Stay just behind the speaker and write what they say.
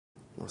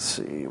Let's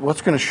see.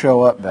 What's going to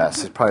show up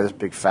best? It's probably this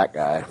big fat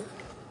guy.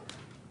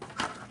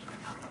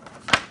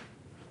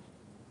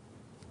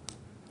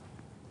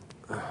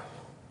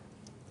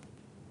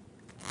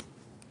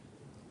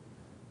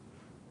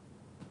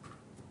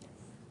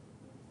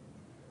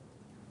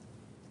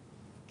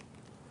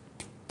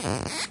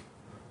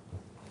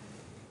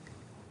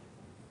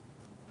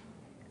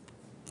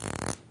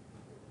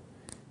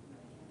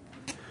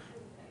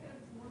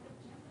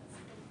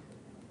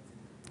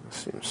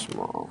 Seems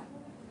small.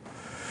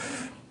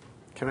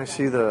 Can I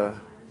see the...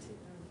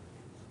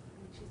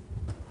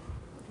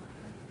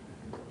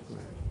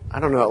 I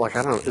don't know, like,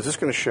 I don't know. Is this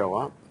going to show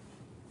up?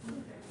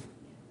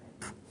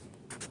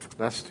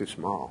 That's too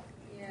small.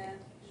 Yeah.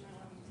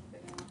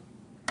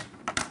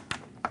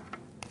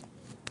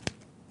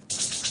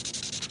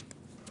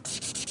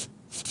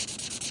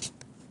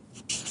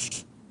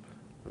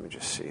 Let me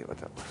just see what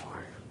that looks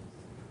like.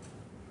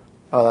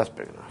 Oh, that's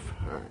big enough.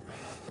 All right.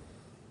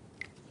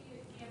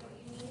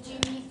 Do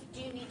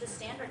you need to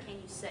stand or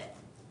can you sit?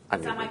 I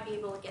Because I might be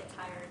able to get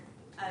tired,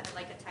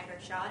 like a tighter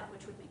shot,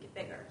 which would make it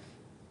bigger.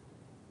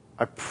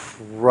 I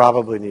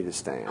probably need to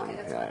stand. Okay,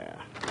 that's fine.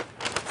 Yeah.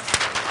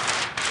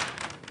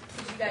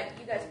 Because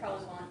you guys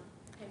probably want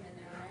him in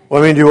there, right?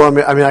 Well, I mean, do you want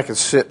me? I mean, I can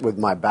sit with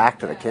my back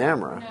to the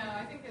camera. No,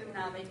 I think it's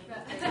No, they need to it's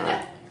put it in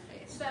your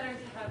face. better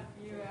to have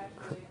you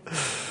actually.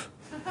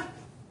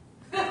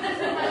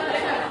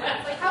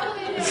 Like, how will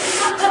they do it?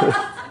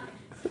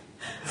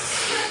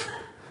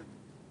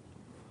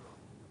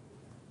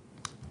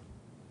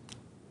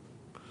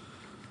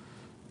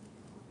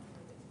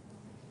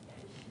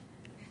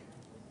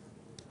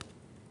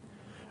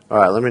 All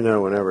right, let me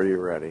know whenever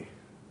you're ready.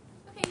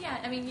 Okay, yeah.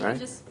 I mean, you Right? can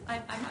just.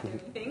 I'm not doing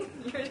anything.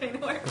 You're doing the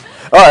work.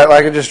 All right, well,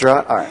 I can just draw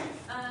it. All right.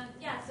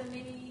 Yeah. So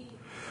maybe.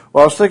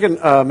 Well, I was thinking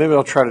maybe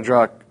I'll try to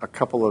draw a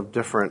couple of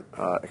different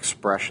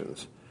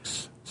expressions.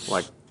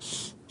 Like,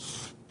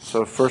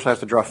 so first I have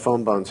to draw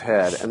Phone Bone's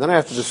head, and then I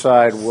have to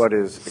decide what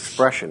his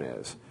expression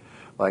is.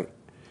 Like,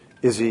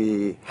 is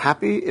he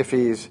happy? If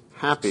he's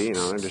happy, you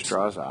know, I just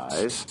draw his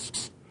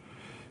eyes.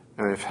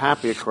 And if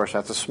happy, of course,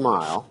 that's a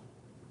smile.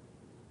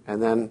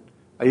 And then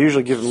I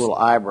usually give him little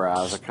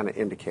eyebrows that kind of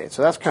indicate.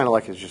 So that's kind of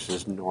like just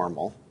his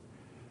normal.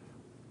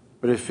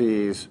 But if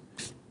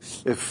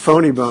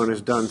Phony Bone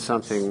has done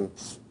something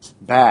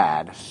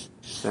bad,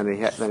 then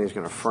he's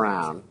going to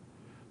frown.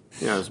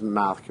 You know, his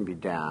mouth can be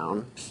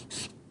down.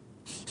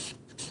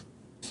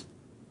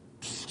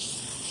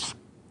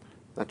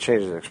 That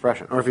changes the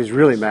expression. Or if he's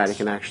really mad, he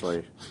can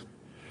actually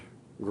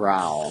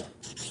growl.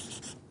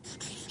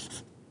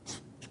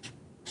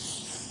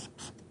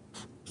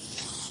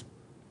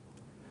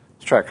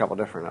 Let's try a couple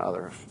different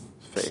other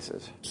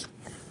faces.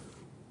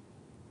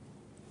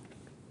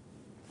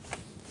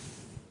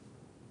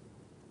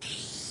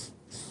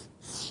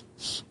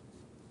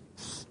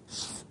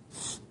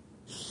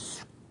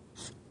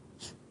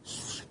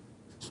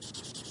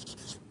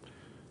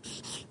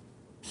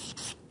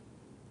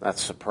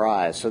 That's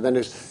surprise. So then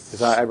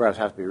his eyebrows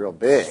have to be real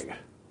big.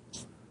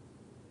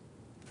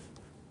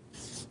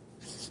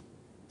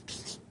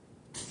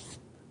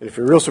 And if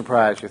you're real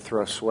surprised, you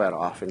throw sweat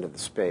off into the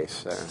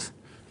space there.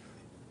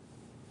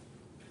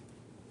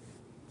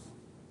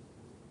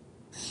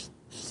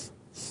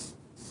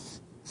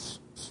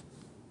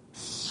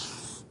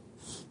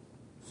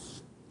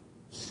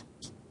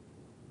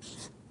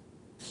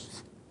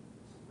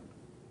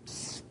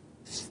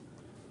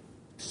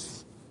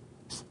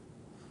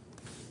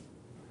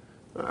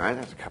 All right,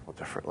 that's a couple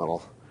different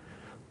little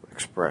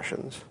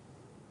expressions.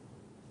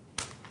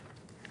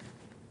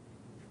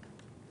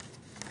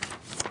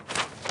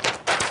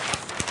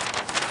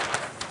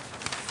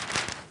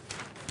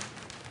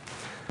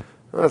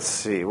 Let's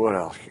see, what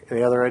else?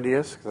 Any other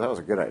ideas? Because that was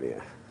a good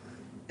idea.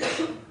 That was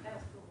cool.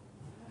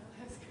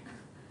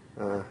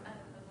 You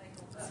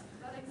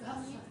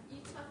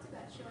talked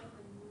about showing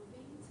them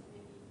moving, so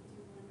maybe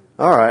do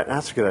one. All right,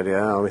 that's a good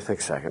idea. Let me think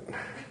a second.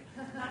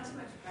 Not too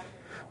much pressure.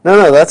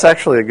 No, that's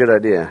actually a good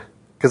idea.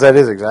 Because that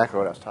is exactly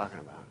what I was talking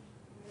about.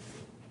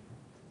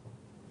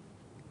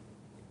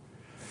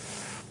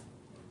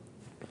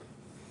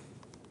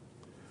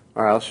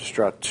 All right, let's just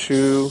draw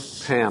 2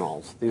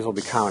 panels. These will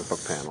be comic book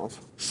panels.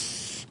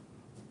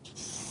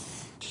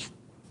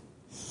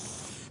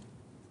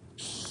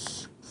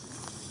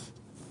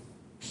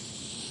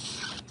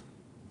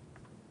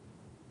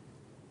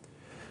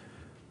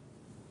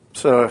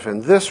 So if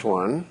in this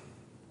one,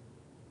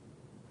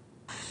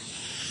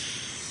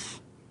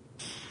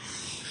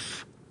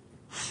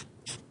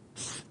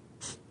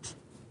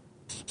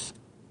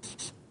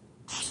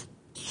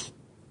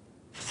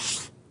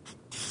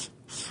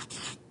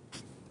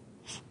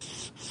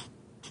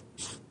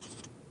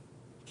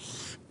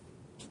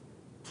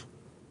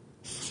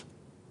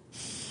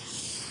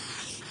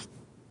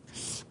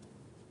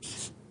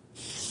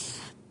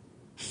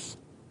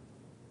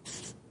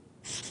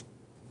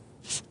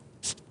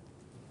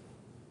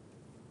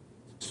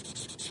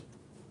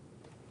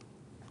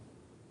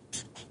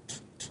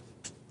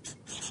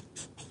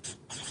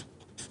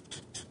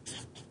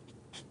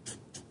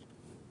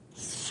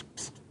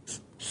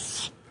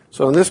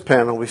 So in this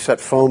panel, we set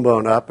Phone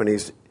Bone up, and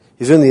he's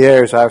in the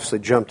air. He's obviously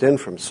jumped in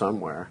from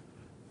somewhere.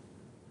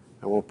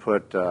 And we'll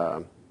put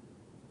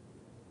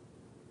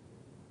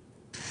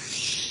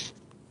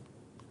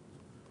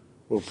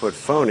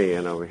Phony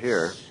in over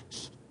here.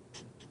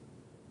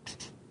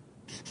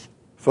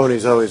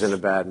 Phony's always in a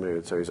bad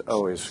mood, so he's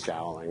always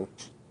scowling.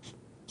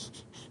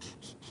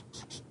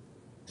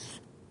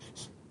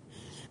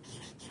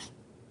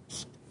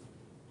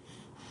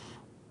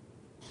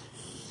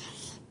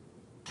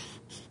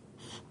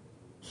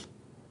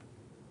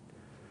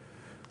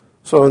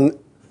 So in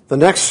the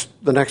next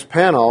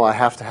panel, I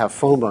have to have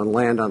Phone Bone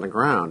land on the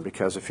ground,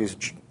 because if he's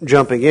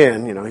jumping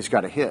in, he's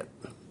got to hit.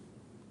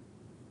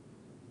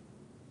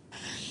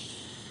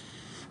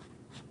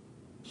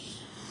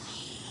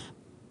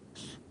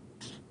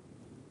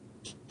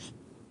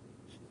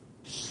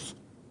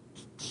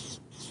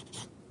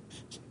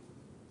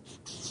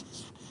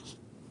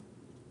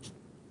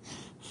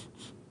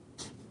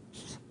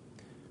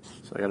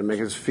 So I got to make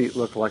his feet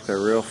look like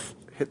they're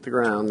hit the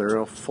ground, they're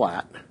real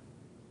flat.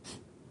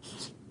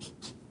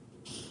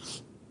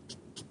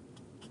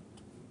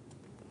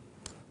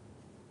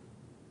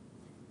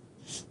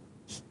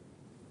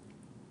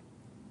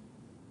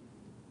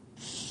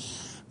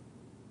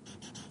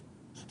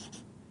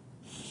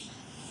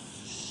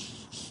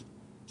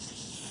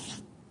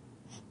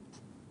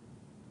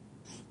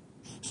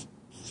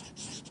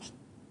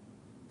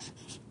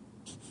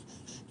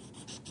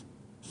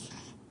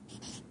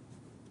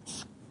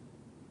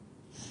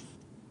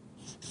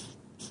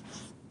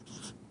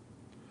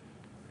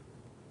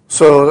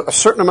 So a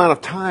certain amount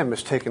of time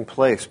has taken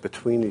place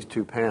between these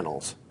two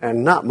panels,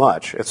 and not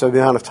much. It's the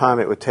amount of time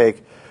it would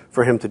take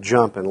for him to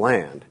jump and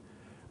land.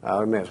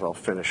 We may as well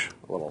finish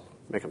a little,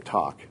 make him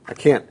talk. I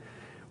can't.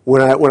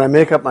 When I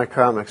make up my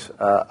comics,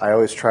 I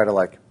always try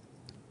to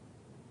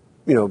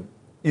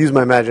use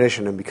my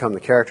imagination and become the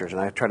characters, and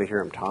I try to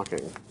hear him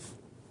talking.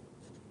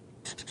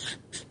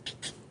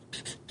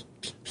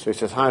 So he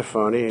says, "Hi,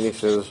 Phony," and he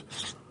says,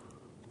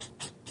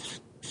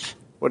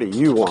 "What do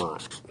you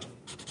want?"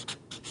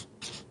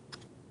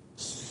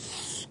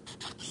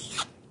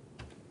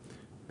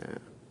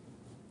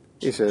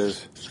 He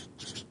says,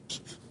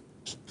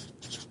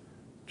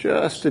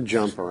 "Just to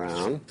jump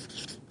around."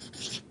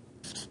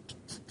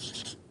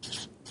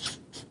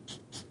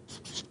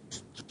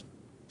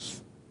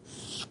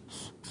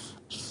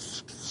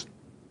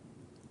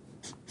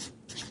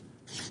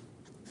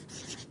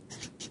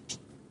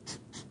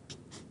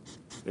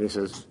 And he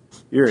says,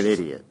 "You're an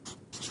idiot."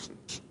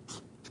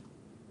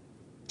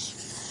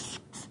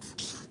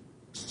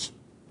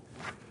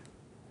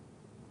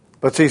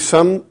 But see,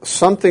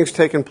 something's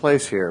taken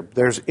place here.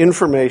 There's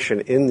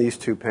information in these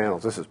two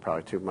panels. This is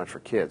probably too much for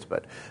kids,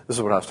 but this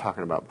is what I was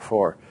talking about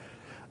before.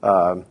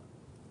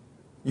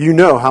 You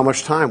know how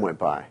much time went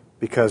by,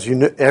 because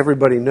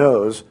everybody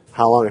knows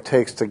how long it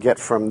takes to get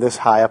from this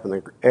high up in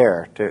the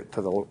air to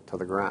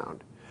the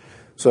ground.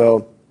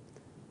 So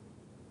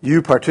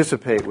you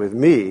participate with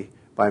me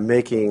by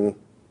making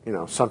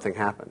something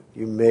happen.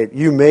 You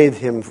made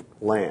him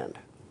land.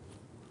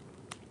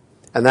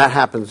 And that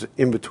happens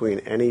in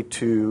between any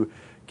two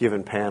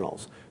given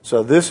panels.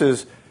 So this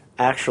is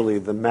actually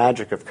the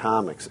magic of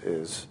comics,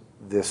 is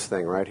this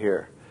thing right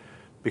here.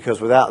 Because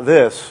without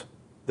this,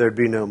 there'd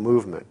be no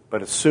movement.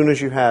 But as soon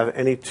as you have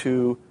any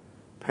two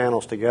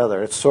panels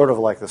together, it's sort of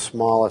like the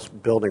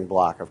smallest building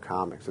block of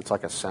comics. It's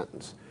like a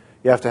sentence.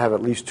 You have to have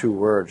at least 2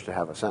 words to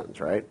have a sentence,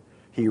 right?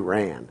 He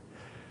ran.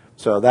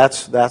 So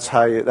that's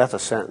a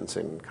sentence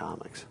in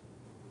comics.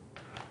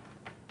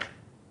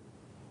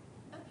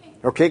 Okay.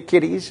 Okay,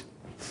 kiddies.